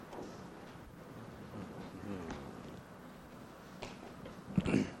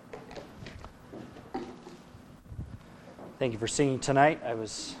Thank you for singing tonight. That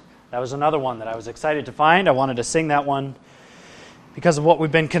was another one that I was excited to find. I wanted to sing that one because of what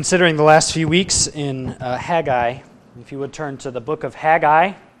we've been considering the last few weeks in Haggai. If you would turn to the book of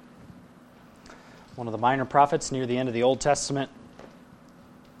Haggai, one of the minor prophets near the end of the Old Testament.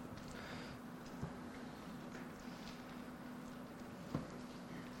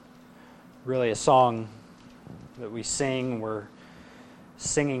 Really a song that we sing. We're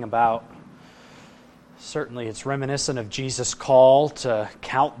singing about, certainly it's reminiscent of Jesus' call to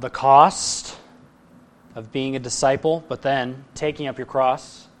count the cost of being a disciple, but then taking up your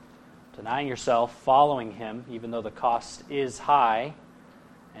cross, denying yourself, following him, even though the cost is high,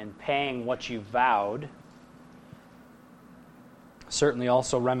 and paying what you vowed. Certainly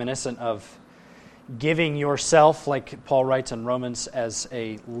also reminiscent of giving yourself, like Paul writes in Romans, as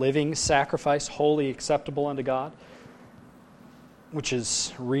a living sacrifice, wholly acceptable unto God, which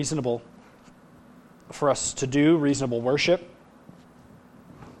is reasonable for us to do, reasonable worship,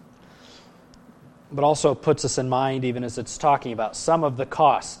 but also puts us in mind, even as it's talking about some of the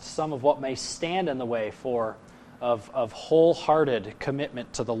costs, some of what may stand in the way of wholehearted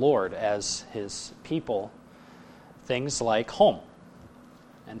commitment to the Lord as his people, things like home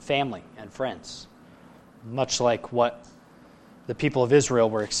and family and friends, much like what the people of Israel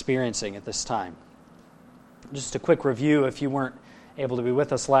were experiencing at this time. Just a quick review, if you weren't able to be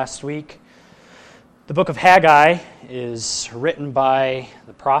with us last week. The book of Haggai is written by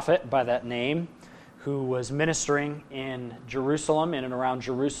the prophet by that name, who was ministering in Jerusalem, in and around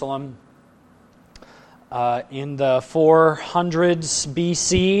Jerusalem, in the 400s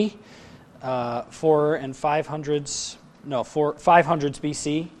BC, 500s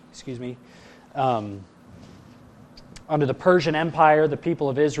BC, under the Persian Empire. The people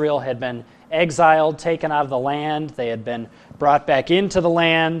of Israel had been exiled, taken out of the land. They had been brought back into the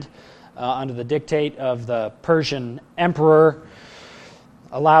land under the dictate of the Persian emperor,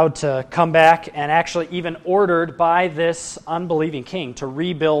 allowed to come back, and actually even ordered by this unbelieving king to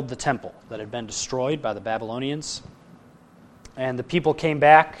rebuild the temple that had been destroyed by the Babylonians. And the people came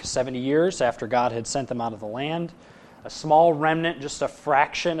back 70 years after God had sent them out of the land. A small remnant, just a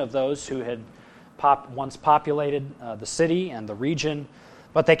fraction of those who had once populated the city and the region,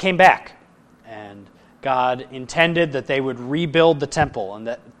 but they came back. And God intended that they would rebuild the temple, and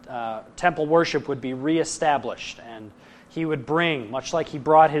that temple worship would be reestablished, and he would bring, much like he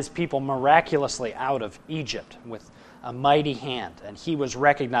brought his people miraculously out of Egypt with a mighty hand, and he was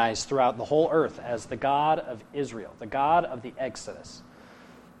recognized throughout the whole earth as the God of Israel, the God of the Exodus.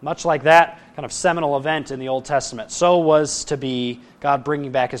 Much like that kind of seminal event in the Old Testament, so was to be God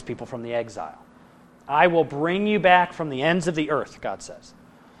bringing back his people from the exile. I will bring you back from the ends of the earth, God says.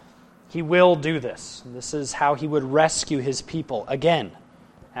 He will do this. This is how he would rescue his people again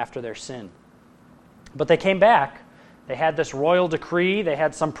after their sin. But they came back. They had this royal decree. They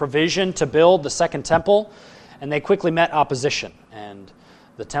had some provision to build the second temple, and they quickly met opposition. And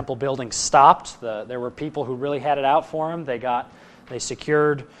the temple building stopped. There were people who really had it out for them. They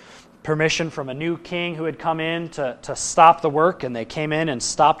secured permission from a new king who had come in to stop the work, and they came in and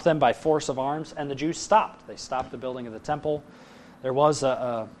stopped them by force of arms, and the Jews stopped. They stopped the building of the temple. There was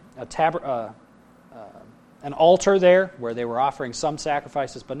an altar there where they were offering some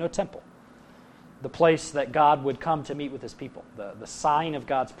sacrifices, but no temple. The place that God would come to meet with his people, the sign of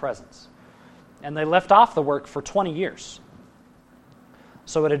God's presence. And they left off the work for 20 years.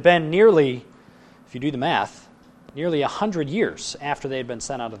 So it had been nearly, if you do the math, nearly 100 years after they had been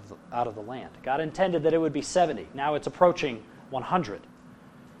sent out of the land. God intended that it would be 70. Now it's approaching 100.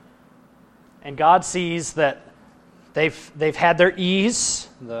 And God sees that they've had their ease.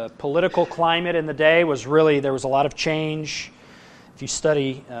 The political climate in the day was there was a lot of change. If you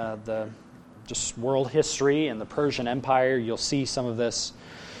study just world history and the Persian Empire, you'll see some of this.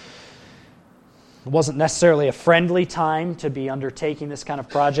 It wasn't necessarily a friendly time to be undertaking this kind of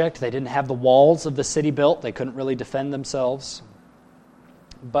project. They didn't have the walls of the city built. They couldn't really defend themselves.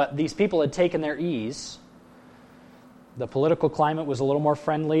 But these people had taken their ease. The political climate was a little more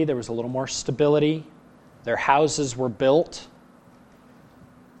friendly. There was a little more stability. Their houses were built.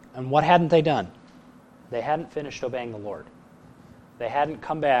 And what hadn't they done? They hadn't finished obeying the Lord. They hadn't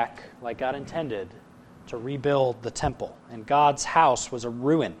come back like God intended to rebuild the temple. And God's house was a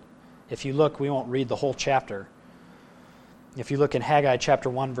ruin. If you look, we won't read the whole chapter. If you look in Haggai chapter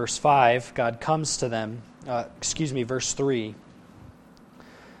 1, verse 5, God comes to them, verse 3.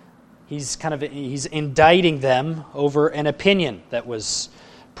 He's indicting them over an opinion that was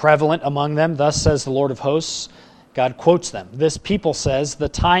prevalent among them. Thus says the Lord of hosts. God quotes them. This people says, "The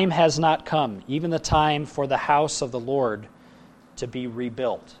time has not come, even the time for the house of the Lord to be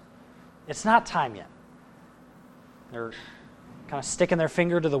rebuilt. It's not time yet. They're kind of sticking their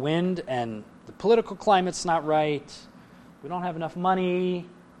finger to the wind, and the political climate's not right. We don't have enough money.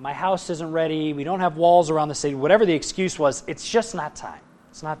 My house isn't ready. We don't have walls around the city. Whatever the excuse was, it's just not time.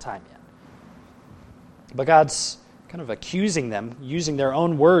 It's not time yet. But God's kind of accusing them, using their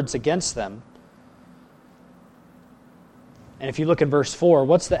own words against them. And if you look in verse 4,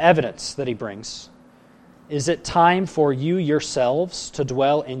 what's the evidence that he brings? Is it time for you yourselves to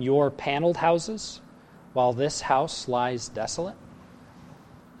dwell in your paneled houses while this house lies desolate?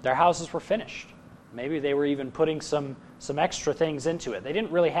 Their houses were finished. Maybe they were even putting some extra things into it. They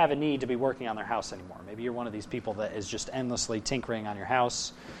didn't really have a need to be working on their house anymore. Maybe you're one of these people that is just endlessly tinkering on your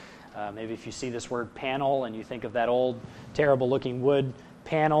house. Maybe if you see this word panel and you think of that old, terrible-looking wood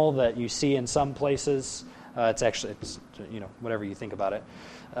panel that you see in some places, it's whatever you think about it.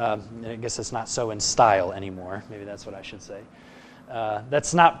 I guess it's not so in style anymore. Maybe that's what I should say.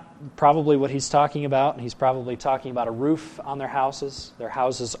 That's not probably what he's talking about. He's probably talking about a roof on their houses. Their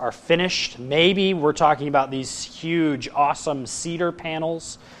houses are finished. Maybe we're talking about these huge, awesome cedar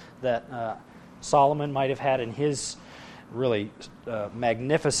panels that Solomon might have had in his really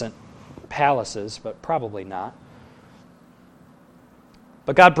magnificent palaces, but probably not.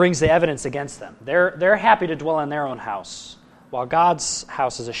 But God brings the evidence against them. They're happy to dwell in their own house, while God's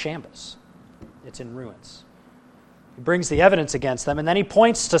house is a shambles. It's in ruins. He brings the evidence against them, and then he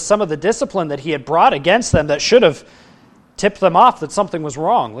points to some of the discipline that he had brought against them that should have tipped them off that something was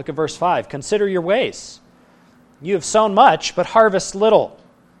wrong. Look at verse 5. Consider your ways. You have sown much, but harvest little.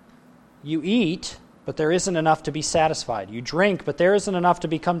 You eat, but there isn't enough to be satisfied. You drink, but there isn't enough to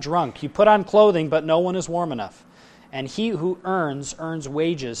become drunk. You put on clothing, but no one is warm enough. And he who earns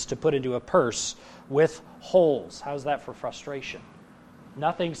wages to put into a purse with holes. How's that for frustration?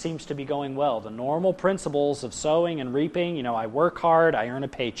 Nothing seems to be going well. The normal principles of sowing and reaping, I work hard, I earn a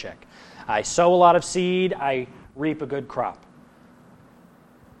paycheck. I sow a lot of seed, I reap a good crop.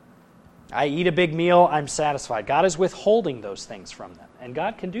 I eat a big meal, I'm satisfied. God is withholding those things from them. And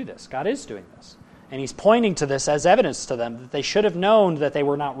God can do this. God is doing this. And he's pointing to this as evidence to them that they should have known that they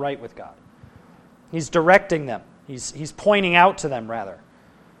were not right with God. He's directing them. He's pointing out to them, rather,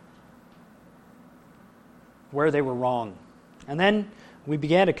 where they were wrong. And then we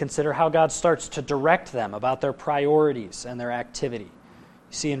began to consider how God starts to direct them about their priorities and their activity. You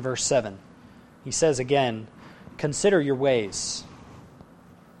see in verse 7, he says again, consider your ways.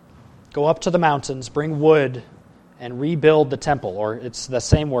 Go up to the mountains, bring wood, and rebuild the temple, or it's the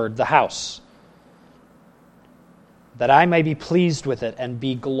same word, the house, that I may be pleased with it and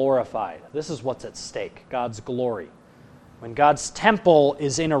be glorified. This is what's at stake, God's glory. When God's temple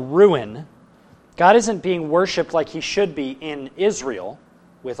is in a ruin, God isn't being worshipped like he should be in Israel,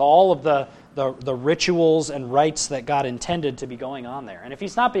 with all of the rituals and rites that God intended to be going on there. And if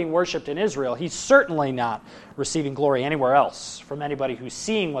he's not being worshipped in Israel, he's certainly not receiving glory anywhere else from anybody who's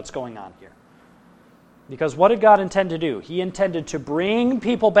seeing what's going on here. Because what did God intend to do? He intended to bring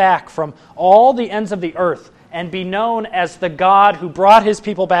people back from all the ends of the earth and be known as the God who brought his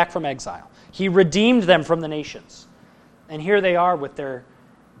people back from exile. He redeemed them from the nations. And here they are with their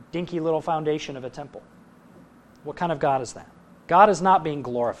dinky little foundation of a temple. What kind of God is that? God is not being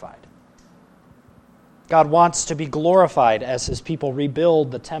glorified. God wants to be glorified as his people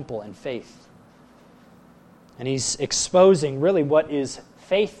rebuild the temple in faith. And he's exposing really what is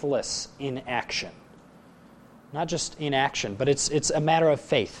faithless in action. Not just inaction, but it's a matter of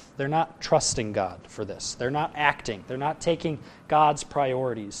faith. They're not trusting God for this. They're not acting. They're not taking God's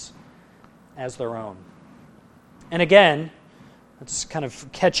priorities as their own. And again, it's kind of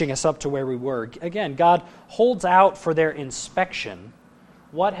catching us up to where we were. Again, God holds out for their inspection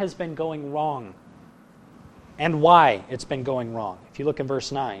what has been going wrong and why it's been going wrong. If you look in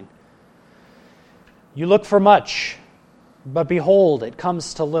verse 9, you look for much, but behold, it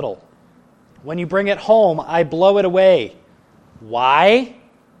comes to little. When you bring it home, I blow it away. Why?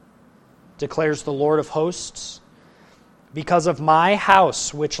 Declares the Lord of hosts. Because of my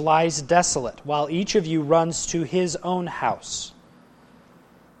house which lies desolate, while each of you runs to his own house.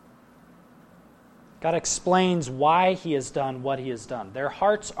 God explains why he has done what he has done. Their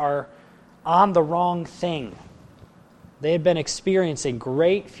hearts are on the wrong thing. They had been experiencing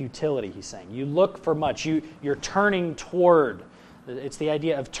great futility, he's saying. You look for much. You're turning toward. It's the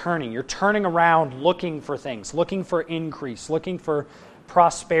idea of turning. You're turning around looking for things, looking for increase, looking for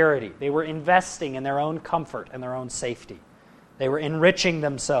prosperity. They were investing in their own comfort and their own safety. They were enriching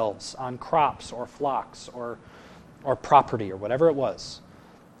themselves on crops or flocks or property or whatever it was.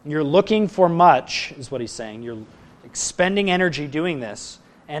 You're looking for much, is what he's saying. You're expending energy doing this,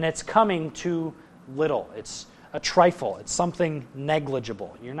 and it's coming to little. It's a trifle. It's something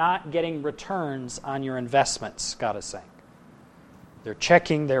negligible. You're not getting returns on your investments, God is saying. They're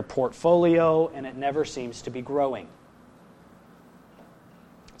checking their portfolio, and it never seems to be growing.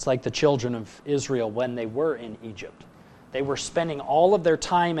 It's like the children of Israel when they were in Egypt. They were spending all of their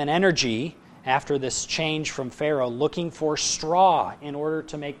time and energy after this change from Pharaoh looking for straw in order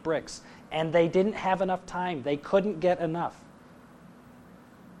to make bricks. And they didn't have enough time. They couldn't get enough.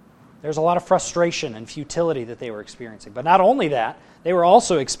 There's a lot of frustration and futility that they were experiencing. But not only that, they were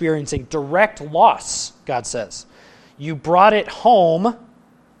also experiencing direct loss, God says. You brought it home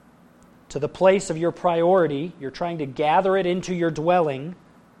to the place of your priority. You're trying to gather it into your dwelling.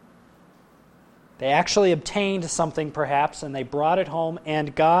 They actually obtained something, perhaps, and they brought it home,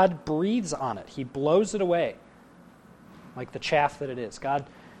 and God breathes on it. He blows it away, like the chaff that it is. God,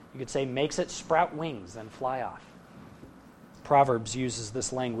 you could say, makes it sprout wings and fly off. Proverbs uses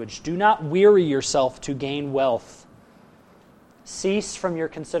this language. Do not weary yourself to gain wealth. Cease from your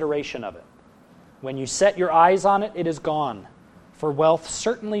consideration of it. When you set your eyes on it, it is gone. For wealth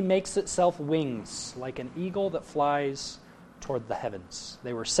certainly makes itself wings, like an eagle that flies toward the heavens.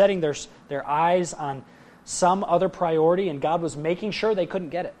 They were setting their eyes on some other priority, and God was making sure they couldn't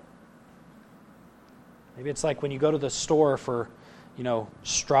get it. Maybe it's like when you go to the store for,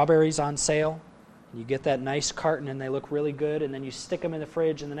 strawberries on sale. You get that nice carton, and they look really good, and then you stick them in the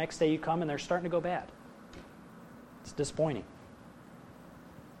fridge, and the next day you come, and they're starting to go bad. It's disappointing.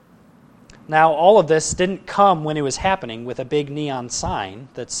 Now, all of this didn't come when it was happening with a big neon sign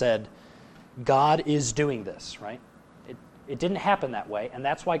that said, God is doing this, right? It didn't happen that way, and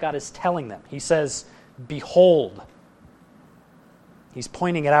that's why God is telling them. He says, behold. He's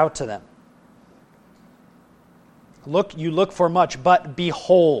pointing it out to them. You look for much, but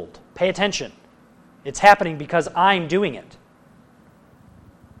behold. Pay attention. It's happening because I'm doing it.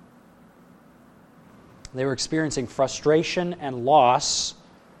 They were experiencing frustration and loss,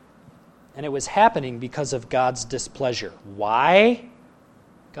 and it was happening because of God's displeasure. Why?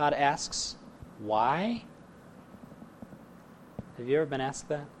 God asks. Why? Have you ever been asked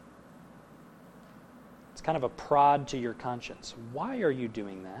that? It's kind of a prod to your conscience. Why are you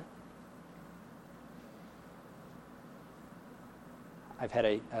doing that? I've had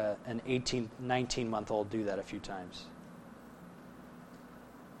an 18, 19-month-old do that a few times.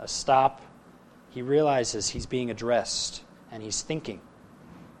 A stop. He realizes he's being addressed, and he's thinking.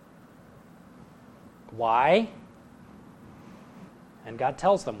 Why? And God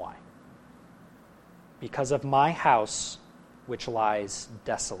tells them why. Because of my house, which lies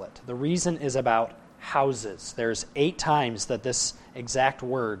desolate. The reason is about houses. There's 8 times that this exact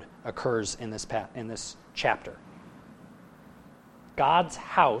word occurs in this chapter. God's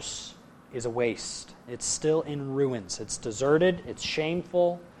house is a waste. It's still in ruins. It's deserted. It's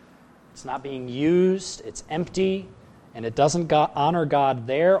shameful. It's not being used. It's empty. And it doesn't honor God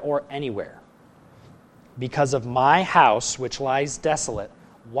there or anywhere. Because of my house, which lies desolate,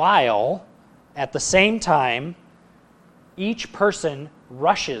 while at the same time, each person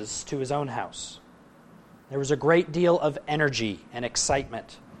rushes to his own house. There was a great deal of energy and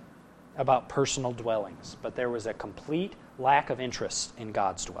excitement about personal dwellings, but there was a complete lack of interest in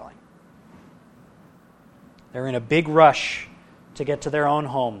God's dwelling. They're in a big rush to get to their own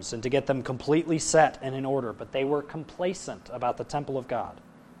homes and to get them completely set and in order, but they were complacent about the temple of God.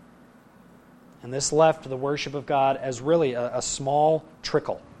 And this left the worship of God as really a small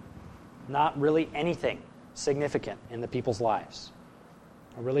trickle, not really anything significant in the people's lives.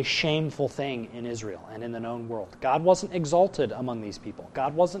 A really shameful thing in Israel and in the known world. God wasn't exalted among these people.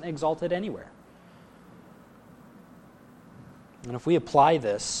 God wasn't exalted anywhere. And if we apply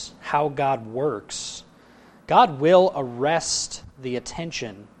this, how God works, God will arrest the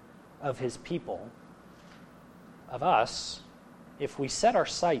attention of his people, of us, if we set our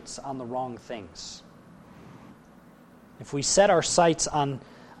sights on the wrong things. If we set our sights on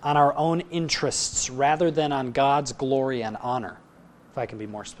our own interests rather than on God's glory and honor, if I can be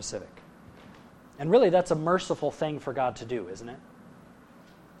more specific. And really, that's a merciful thing for God to do, isn't it?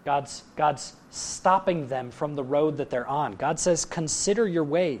 God's stopping them from the road that they're on. God says, consider your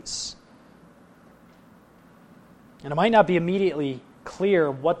ways. And it might not be immediately clear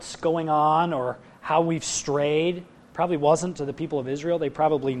what's going on or how we've strayed. Probably wasn't to the people of Israel. They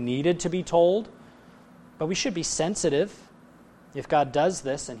probably needed to be told. But we should be sensitive if God does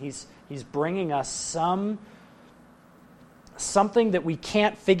this and He's bringing us something that we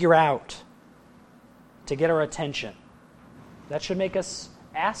can't figure out to get our attention. That should make us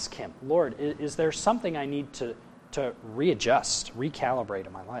ask Him, Lord, is there something I need to readjust, recalibrate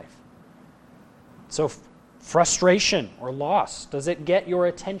in my life? So frustration or loss, does it get your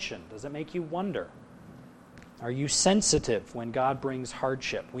attention? Does it make you wonder? Are you sensitive when God brings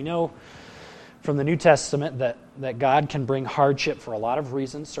hardship? We know from the New Testament that God can bring hardship for a lot of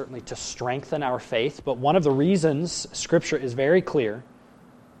reasons, certainly to strengthen our faith. But one of the reasons, Scripture is very clear,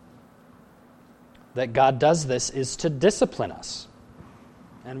 that God does this is to discipline us.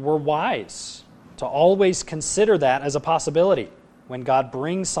 And we're wise to always consider that as a possibility when God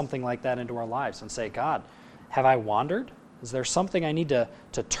brings something like that into our lives and say, God, have I wandered? Is there something I need to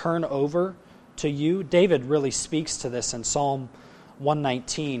turn over to you? David really speaks to this in Psalm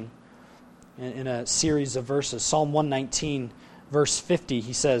 119 in a series of verses. Psalm 119, verse 50,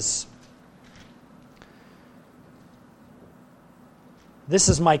 he says, "This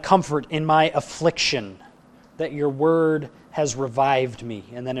is my comfort in my affliction, that your word has revived me."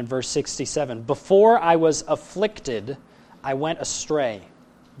 And then in verse 67, "Before I was afflicted, I went astray,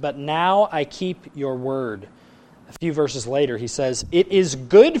 but now I keep your word." A few verses later, he says, "It is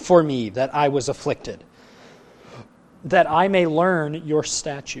good for me that I was afflicted, that I may learn your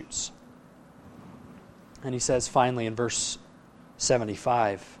statutes." And he says finally in verse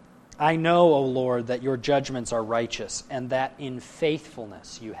 75, "I know, O Lord, that your judgments are righteous, and that in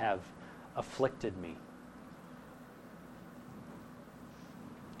faithfulness you have afflicted me."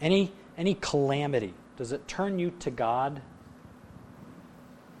 Any calamity, does it turn you to God?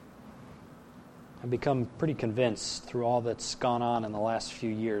 I've become pretty convinced through all that's gone on in the last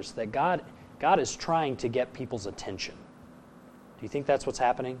few years that God is trying to get people's attention. Do you think that's what's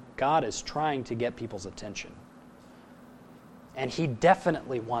happening? God is trying to get people's attention. And He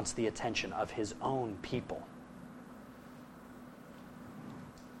definitely wants the attention of His own people.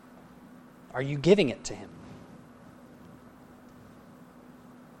 Are you giving it to Him?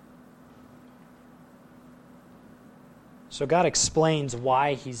 So God explains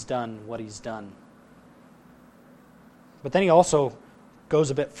why He's done what He's done. But then He also goes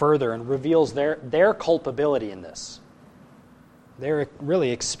a bit further and reveals their culpability in this. They're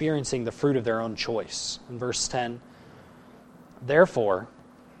really experiencing the fruit of their own choice. In verse 10, "Therefore,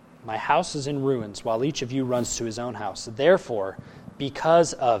 my house is in ruins, while each of you runs to his own house. Therefore,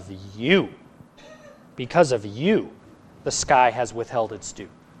 because of you, the sky has withheld its dew,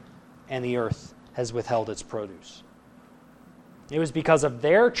 and the earth has withheld its produce." It was because of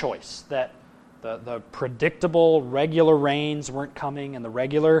their choice that the predictable, regular rains weren't coming, and the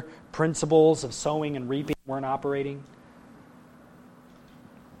regular principles of sowing and reaping weren't operating.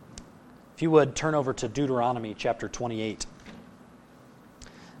 If you would, turn over to Deuteronomy chapter 28.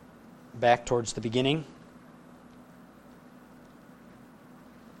 Back towards the beginning.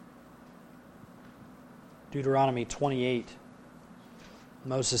 Deuteronomy 28.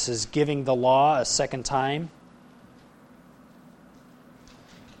 Moses is giving the law a second time.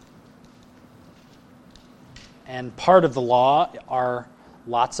 And part of the law are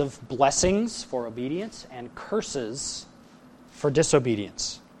lots of blessings for obedience and curses for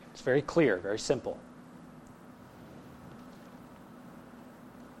disobedience. It's very clear, very simple.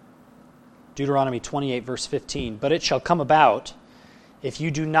 Deuteronomy 28, verse 15, "But it shall come about, if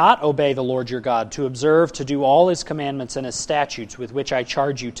you do not obey the Lord your God, to observe to do all His commandments and His statutes with which I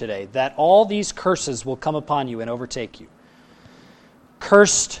charge you today, that all these curses will come upon you and overtake you.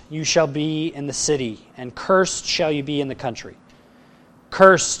 Cursed you shall be in the city, and cursed shall you be in the country.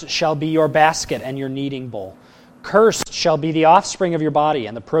 Cursed shall be your basket and your kneading bowl. Cursed shall be the offspring of your body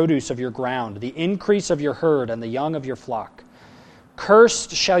and the produce of your ground, the increase of your herd and the young of your flock.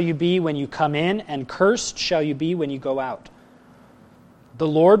 Cursed shall you be when you come in, and cursed shall you be when you go out. The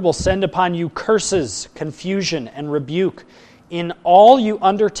Lord will send upon you curses, confusion, and rebuke in all you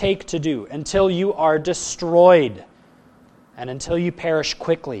undertake to do, until you are destroyed, and until you perish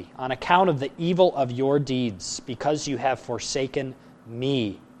quickly on account of the evil of your deeds, because you have forsaken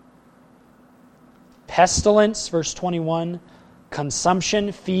me. Pestilence," verse 21,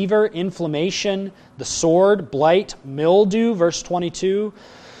 "consumption, fever, inflammation, the sword, blight, mildew," verse 22.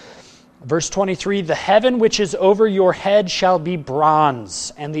 Verse 23, "The heaven which is over your head shall be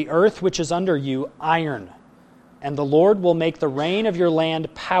bronze, and the earth which is under you iron. And the Lord will make the rain of your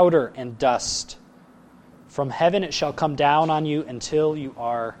land powder and dust. From heaven it shall come down on you until you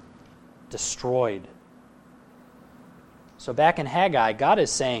are destroyed." So back in Haggai, God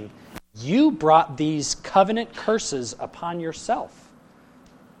is saying, you brought these covenant curses upon yourself.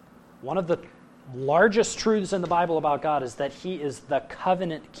 One of the largest truths in the Bible about God is that He is the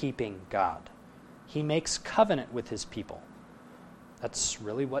covenant-keeping God. He makes covenant with His people. That's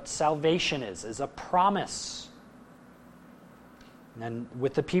really what salvation is a promise. And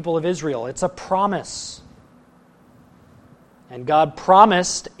with the people of Israel, it's a promise. And God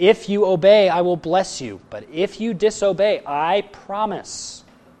promised, if you obey, I will bless you. But if you disobey, I promise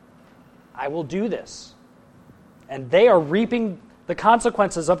I will do this. And they are reaping the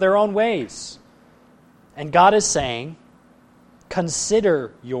consequences of their own ways. And God is saying,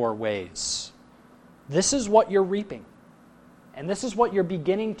 consider your ways. This is what you're reaping. And this is what you're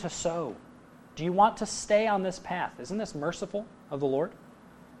beginning to sow. Do you want to stay on this path? Isn't this merciful of the Lord?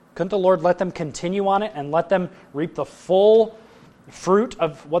 Couldn't the Lord let them continue on it and let them reap the full fruit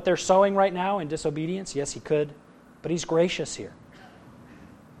of what they're sowing right now in disobedience? Yes, He could. But He's gracious here.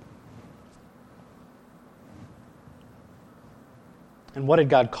 And what did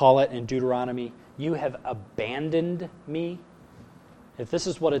God call it in Deuteronomy? You have abandoned me. If this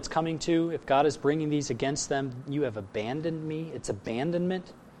is what it's coming to, if God is bringing these against them, you have abandoned me. It's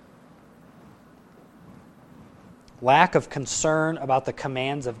abandonment. Lack of concern about the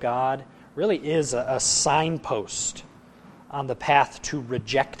commands of God really is a signpost on the path to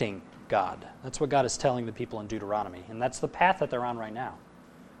rejecting God. That's what God is telling the people in Deuteronomy, and that's the path that they're on right now.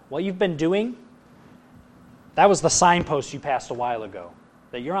 What you've been doing, that was the signpost you passed a while ago,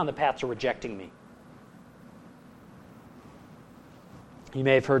 that you're on the path to rejecting me. You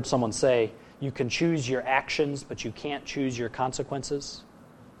may have heard someone say, you can choose your actions, but you can't choose your consequences.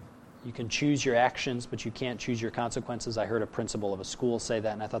 You can choose your actions, but you can't choose your consequences. I heard a principal of a school say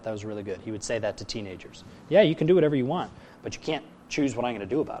that, and I thought that was really good. He would say that to teenagers. Yeah, you can do whatever you want, but you can't choose what I'm going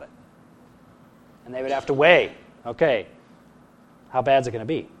to do about it. And they would have to weigh, okay, how bad is it going to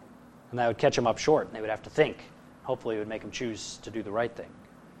be? And that would catch them up short, and they would have to think. Hopefully it would make them choose to do the right thing.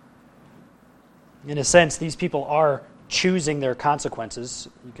 In a sense, these people are choosing their consequences,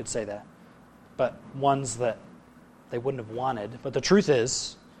 you could say that, but ones that they wouldn't have wanted. But the truth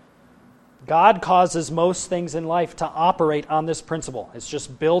is, God causes most things in life to operate on this principle. It's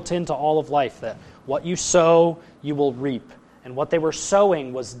just built into all of life that what you sow, you will reap. And what they were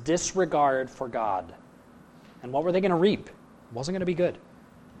sowing was disregard for God. And what were they going to reap? It wasn't going to be good.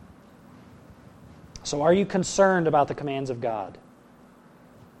 So are you concerned about the commands of God?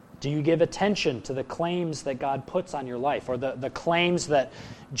 Do you give attention to the claims that God puts on your life, or the claims that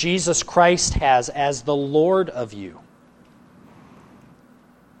Jesus Christ has as the Lord of you?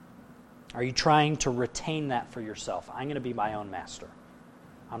 Are you trying to retain that for yourself? I'm going to be my own master.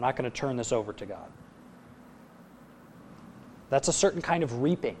 I'm not going to turn this over to God. That's a certain kind of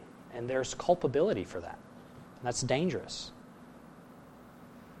reaping, and there's culpability for that. And that's dangerous.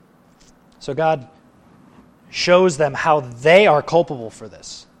 So God shows them how they are culpable for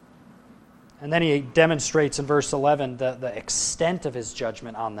this. And then He demonstrates in verse 11 the extent of His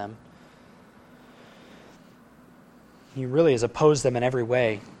judgment on them. He really has opposed them in every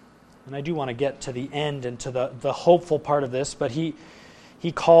way. And I do want to get to the end and to the hopeful part of this, but he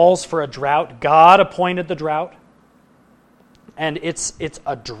calls for a drought. God appointed the drought. And it's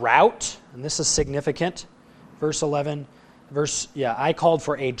a drought, and this is significant. Verse 11, I called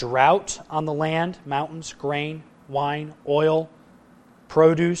for a drought on the land, mountains, grain, wine, oil,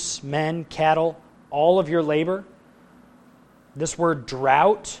 produce, men, cattle, all of your labor. This word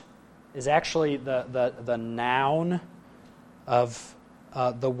drought is actually the noun of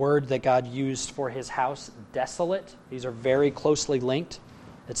the word that God used for His house, desolate. These are very closely linked.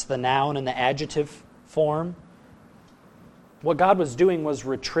 It's the noun and the adjective form. What God was doing was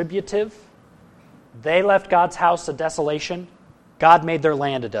retributive. They left God's house a desolation. God made their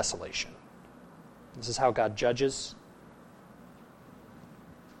land a desolation. This is how God judges.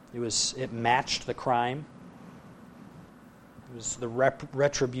 It matched the crime. It was the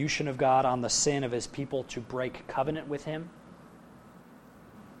retribution of God on the sin of His people to break covenant with Him.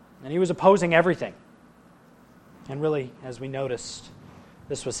 And He was opposing everything. And really, as we noticed,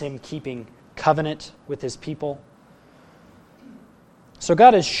 this was Him keeping covenant with His people. So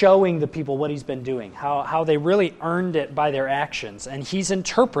God is showing the people what He's been doing, how they really earned it by their actions. And He's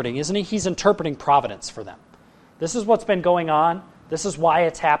interpreting, isn't He? He's interpreting providence for them. This is what's been going on. This is why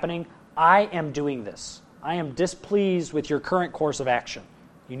it's happening. I am doing this. I am displeased with your current course of action.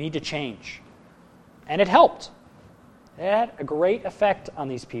 You need to change. And it helped. It had a great effect on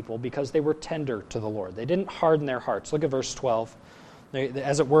these people because they were tender to the Lord. They didn't harden their hearts. Look at verse 12.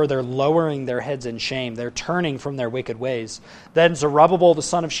 As it were, they're lowering their heads in shame. They're turning from their wicked ways. Then Zerubbabel, the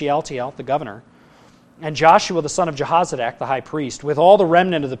son of Shealtiel, the governor, and Joshua, the son of Jehozadak, the high priest, with all the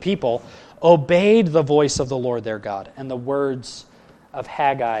remnant of the people, obeyed the voice of the Lord their God and the words of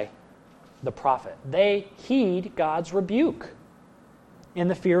Haggai, the prophet. They heed God's rebuke in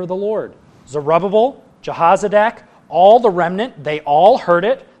the fear of the Lord. Zerubbabel, Jehozadak, all the remnant, they all heard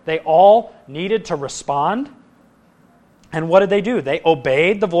it. They all needed to respond. And what did they do? They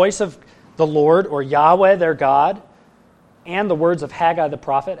obeyed the voice of the Lord, or Yahweh, their God, and the words of Haggai the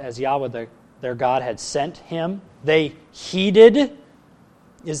prophet, as Yahweh their God had sent him. They heeded,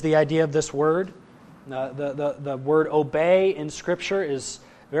 is the idea of this word. The word obey in Scripture is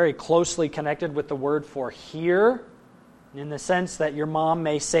very closely connected with the word for hear, in the sense that your mom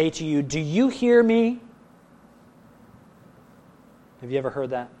may say to you, "Do you hear me?" Have you ever heard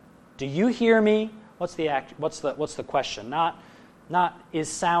that? "Do you hear me?" What's the question? Not is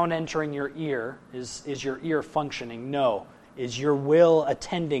sound entering your ear? Is your ear functioning? No. Is your will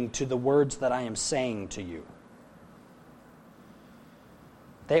attending to the words that I am saying to you?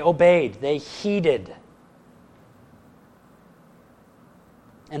 They obeyed. They heeded.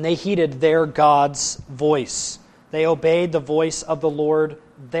 And they heeded their God's voice. They obeyed the voice of the Lord,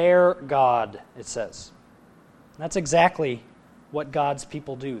 their God, it says. And that's exactly what God's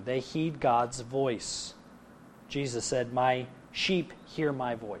people do. They heed God's voice. Jesus said, "My sheep hear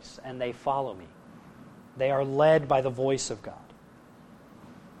my voice, and they follow me." They are led by the voice of God.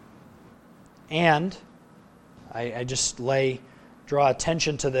 And I just draw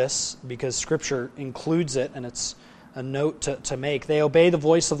attention to this because Scripture includes it, and it's a note to make. They obey the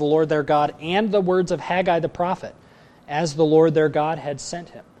voice of the Lord their God and the words of Haggai the prophet, as the Lord their God had sent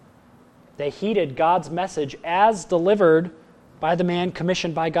him. They heeded God's message as delivered by the man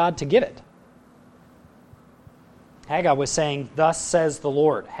commissioned by God to give it. Haggai was saying, "Thus says the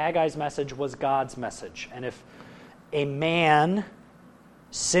Lord." Haggai's message was God's message. And if a man,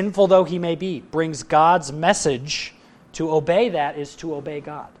 sinful though he may be, brings God's message, to obey that is to obey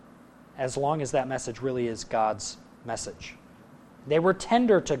God, as long as that message really is God's message. They were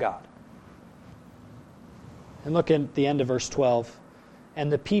tender to God. And look at the end of verse 12.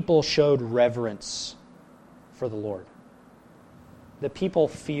 "And the people showed reverence for the Lord." The people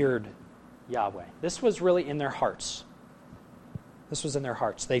feared Yahweh. This was really in their hearts. This was in their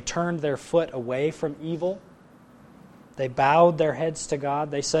hearts. They turned their foot away from evil. They bowed their heads to God.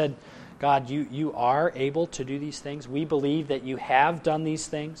 They said, "God, you are able to do these things. We believe that you have done these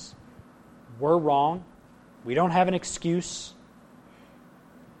things. We're wrong. We don't have an excuse."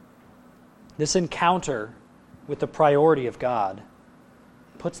 This encounter with the priority of God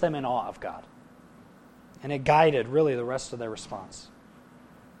puts them in awe of God. And it guided really the rest of their response.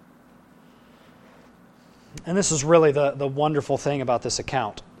 And this is really the wonderful thing about this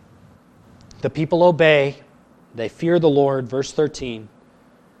account. The people obey. They fear the Lord. Verse 13.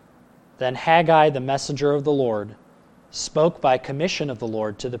 "Then Haggai, the messenger of the Lord, spoke by commission of the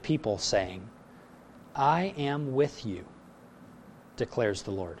Lord to the people, saying, I am with you, declares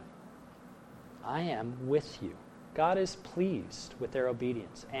the Lord." I am with you. God is pleased with their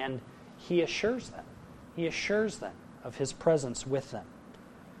obedience, and He assures them. He assures them of His presence with them.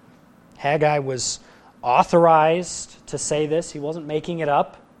 Haggai was authorized to say this. He wasn't making it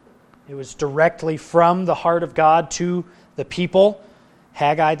up. It was directly from the heart of God to the people.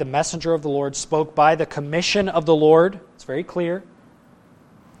 Haggai, the messenger of the Lord, spoke by the commission of the Lord. It's very clear.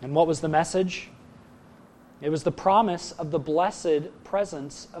 And what was the message? It was the promise of the blessed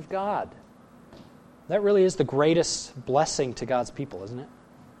presence of God. That really is the greatest blessing to God's people, isn't it?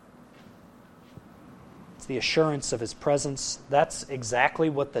 It's the assurance of His presence. That's exactly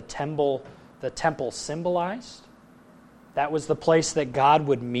what the temple symbolized. That was the place that God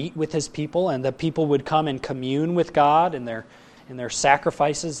would meet with His people, and the people would come and commune with God in their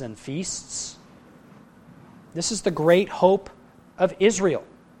sacrifices and feasts. This is the great hope of Israel.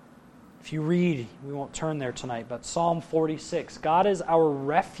 If you read, we won't turn there tonight, but Psalm 46, God is our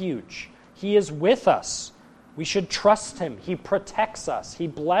refuge. He is with us. We should trust Him. He protects us. He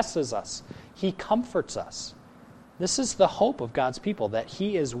blesses us. He comforts us. This is the hope of God's people, that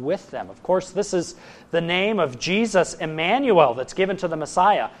He is with them. Of course, this is the name of Jesus, Emmanuel, that's given to the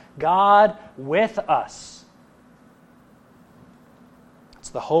Messiah. God with us. It's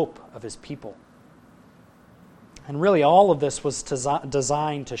the hope of His people. And really all of this was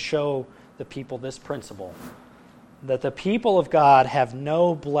designed to show the people this principle, that the people of God have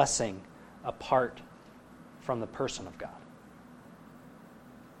no blessing apart from the person of God.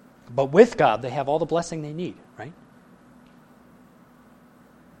 But with God, they have all the blessing they need, right?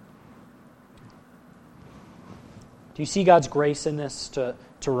 Do you see God's grace in this to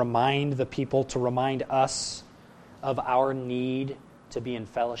remind the people, to remind us of our need to be in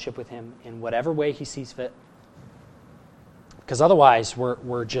fellowship with Him in whatever way He sees fit? Because otherwise,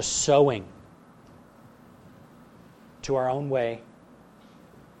 we're just sowing to our own way,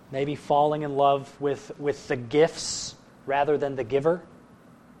 maybe falling in love with the gifts rather than the giver.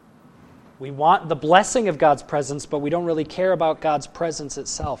 We want the blessing of God's presence, but we don't really care about God's presence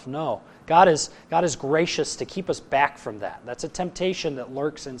itself. No. God is gracious to keep us back from that. That's a temptation that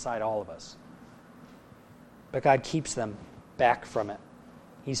lurks inside all of us. But God keeps them back from it.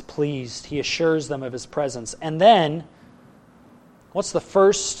 He's pleased. He assures them of His presence. And then, what's the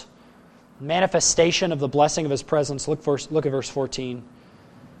first manifestation of the blessing of his presence. Look at verse 14.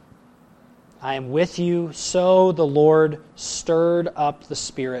 I am with you, so the Lord stirred up the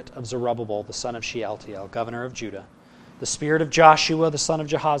spirit of Zerubbabel, the son of Shealtiel, governor of Judah, the spirit of Joshua, the son of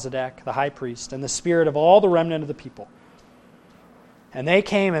Jehozadak, the high priest, and the spirit of all the remnant of the people. And they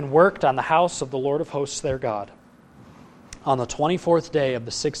came and worked on the house of the Lord of hosts their God on the 24th day of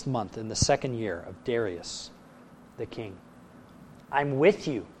the 6th month in the 2nd year of Darius the king. I'm with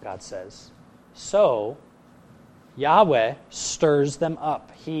you, God says. So Yahweh stirs them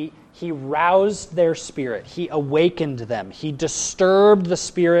up. He roused their spirit. He awakened them. He disturbed the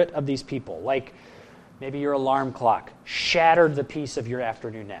spirit of these people. Like maybe your alarm clock shattered the peace of your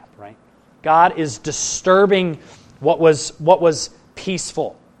afternoon nap, right? God is disturbing what was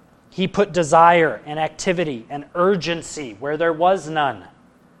peaceful. He put desire and activity and urgency where there was none.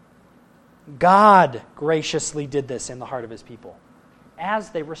 God graciously did this in the heart of his people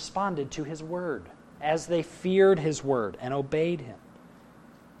as they responded to his word, as they feared his word and obeyed him.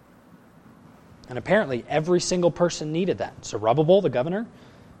 And apparently every single person needed that. Zerubbabel, the governor,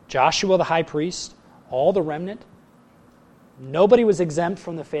 Joshua, the high priest, all the remnant. Nobody was exempt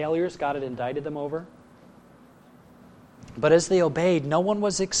from the failures God had indicted them over. But as they obeyed, no one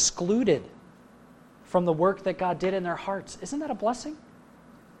was excluded from the work that God did in their hearts. Isn't that a blessing?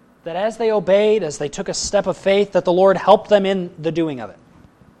 That as they obeyed, as they took a step of faith, that the Lord helped them in the doing of it.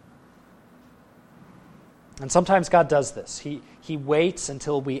 And sometimes God does this. He waits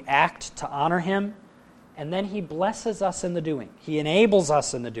until we act to honor him, and then he blesses us in the doing. He enables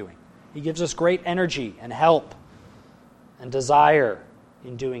us in the doing. He gives us great energy and help and desire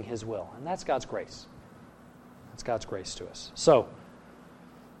in doing his will. And that's God's grace. That's God's grace to us. So,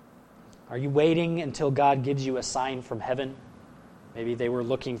 are you waiting until God gives you a sign from heaven? Maybe they were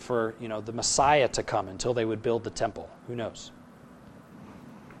looking for, the Messiah to come until they would build the temple. Who knows?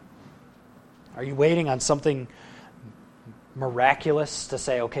 Are you waiting on something miraculous to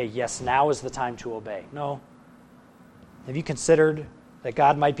say, okay, yes, now is the time to obey? No. Have you considered that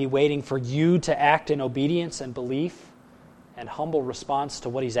God might be waiting for you to act in obedience and belief and humble response to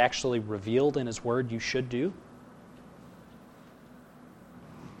what he's actually revealed in his word you should do?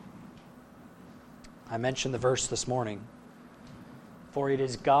 I mentioned the verse this morning. For it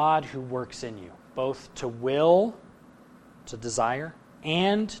is God who works in you, both to will, to desire,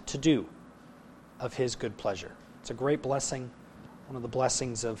 and to do of his good pleasure. It's a great blessing, one of the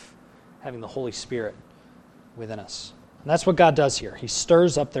blessings of having the Holy Spirit within us. And that's what God does here. He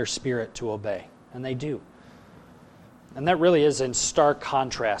stirs up their spirit to obey, and they do. And that really is in stark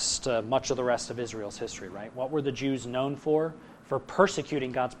contrast to much of the rest of Israel's history, right? What were the Jews known for? For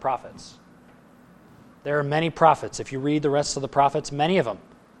persecuting God's prophets. There are many prophets. If you read the rest of the prophets, many of them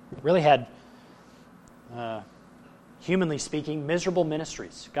really had, humanly speaking, miserable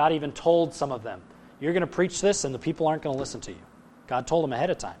ministries. God even told some of them, you're going to preach this and the people aren't going to listen to you. God told them ahead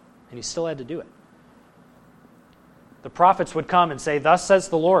of time, and he still had to do it. The prophets would come and say, thus says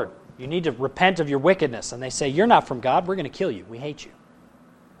the Lord, you need to repent of your wickedness. And they say, you're not from God, we're going to kill you. We hate you.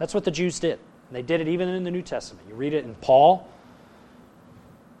 That's what the Jews did. And they did it even in the New Testament. You read it in Paul.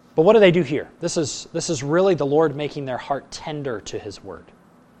 But what do they do here? This is really the Lord making their heart tender to his word.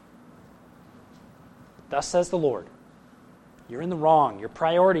 Thus says the Lord, you're in the wrong. Your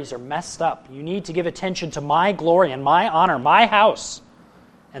priorities are messed up. You need to give attention to my glory and my honor, my house.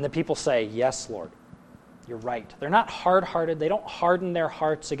 And the people say, yes, Lord, you're right. They're not hard-hearted. They don't harden their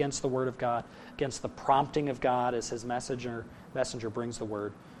hearts against the word of God, against the prompting of God as his messenger brings the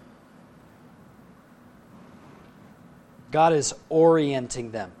word. God is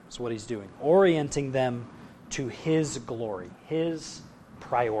orienting them, is what he's doing. Orienting them to his glory, his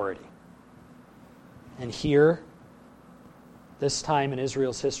priority. And here, this time in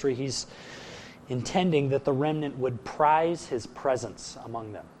Israel's history, he's intending that the remnant would prize his presence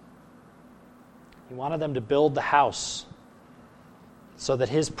among them. He wanted them to build the house so that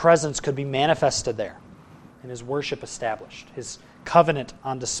his presence could be manifested there and his worship established, his covenant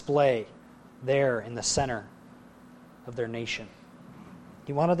on display there in the center of their nation.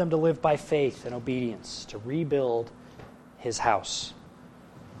 He wanted them to live by faith and obedience, to rebuild his house.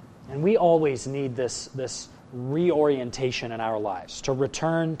 And we always need this reorientation in our lives, to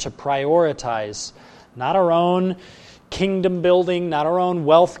return to prioritize not our own kingdom building, not our own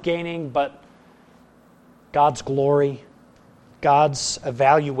wealth gaining, but God's glory, God's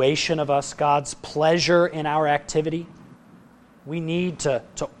evaluation of us, God's pleasure in our activity. We need to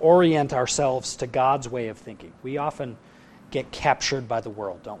orient ourselves to God's way of thinking. We often get captured by the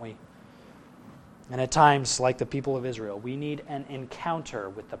world, don't we? And at times, like the people of Israel, we need an encounter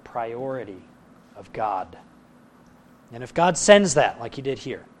with the priority of God. And if God sends that, like he did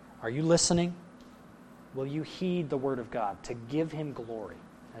here, Are you listening? Will you heed the word of God to give him glory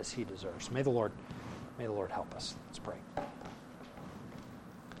as he deserves? May the Lord help us. Let's pray.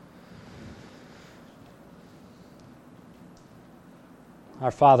 Our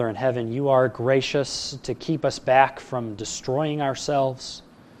Father in heaven, you are gracious to keep us back from destroying ourselves.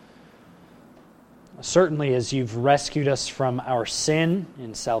 Certainly as you've rescued us from our sin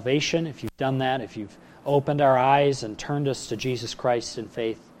in salvation, if you've done that, if you've opened our eyes and turned us to Jesus Christ in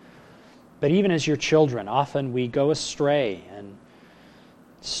faith. But even as your children, often we go astray and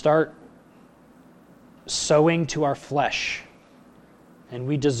start sowing to our flesh. And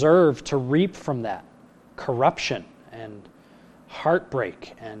we deserve to reap from that corruption and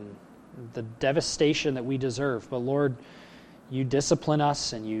heartbreak and the devastation that we deserve. But Lord, you discipline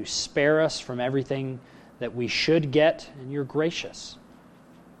us and you spare us from everything that we should get, and you're gracious.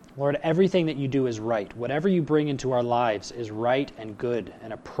 Lord, everything that you do is right. Whatever you bring into our lives is right and good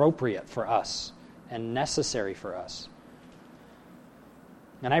and appropriate for us and necessary for us.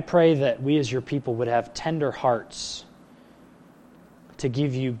 And I pray that we as your people would have tender hearts to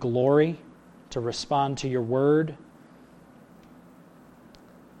give you glory, to respond to your word.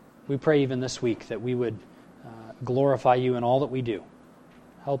 We pray even this week that we would glorify you in all that we do.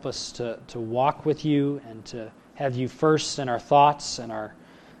 Help us to walk with you and to have you first in our thoughts and our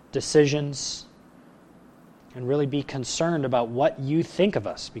decisions, and really be concerned about what you think of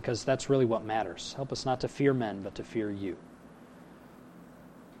us, because that's really what matters. Help us not to fear men, but to fear you.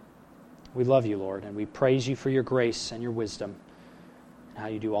 We love you, Lord, and we praise you for your grace and your wisdom and how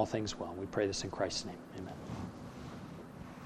you do all things well. We pray this in Christ's name. Amen.